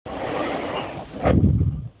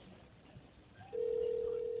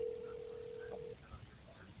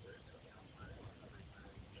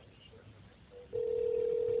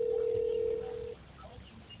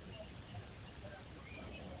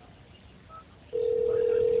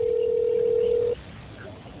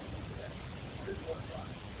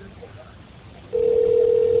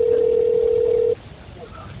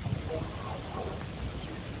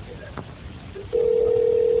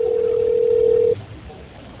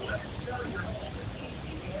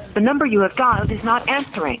The number you have dialed is not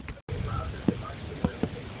answering.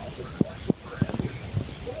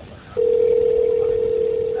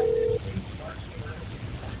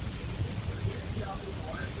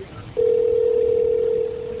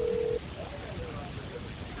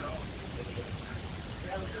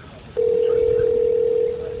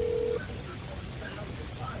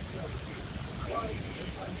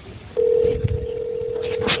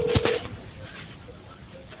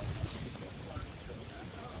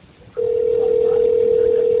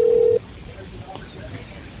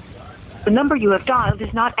 The number you have dialed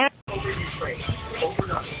is not answering.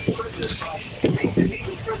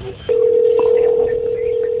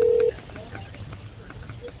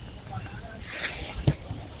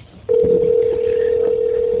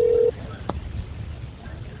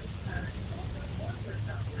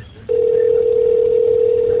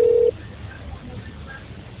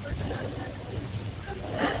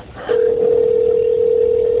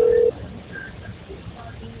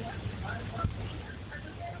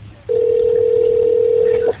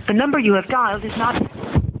 The number you have dialed is not